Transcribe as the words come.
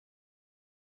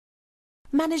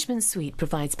Management Suite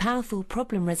provides powerful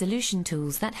problem resolution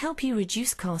tools that help you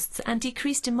reduce costs and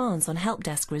decrease demands on help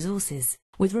desk resources.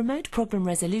 With remote problem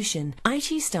resolution,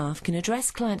 IT staff can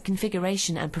address client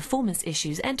configuration and performance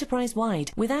issues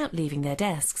enterprise-wide without leaving their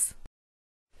desks.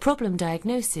 Problem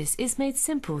diagnosis is made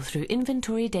simple through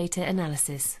inventory data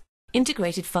analysis.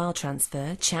 Integrated file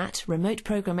transfer, chat, remote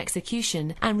program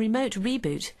execution, and remote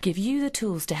reboot give you the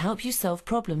tools to help you solve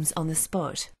problems on the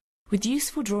spot. With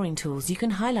useful drawing tools, you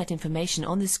can highlight information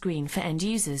on the screen for end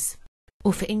users.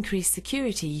 Or for increased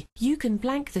security, you can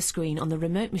blank the screen on the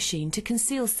remote machine to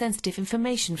conceal sensitive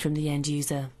information from the end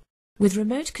user. With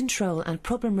remote control and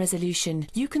problem resolution,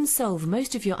 you can solve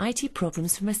most of your IT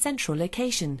problems from a central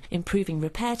location, improving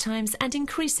repair times and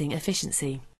increasing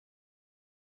efficiency.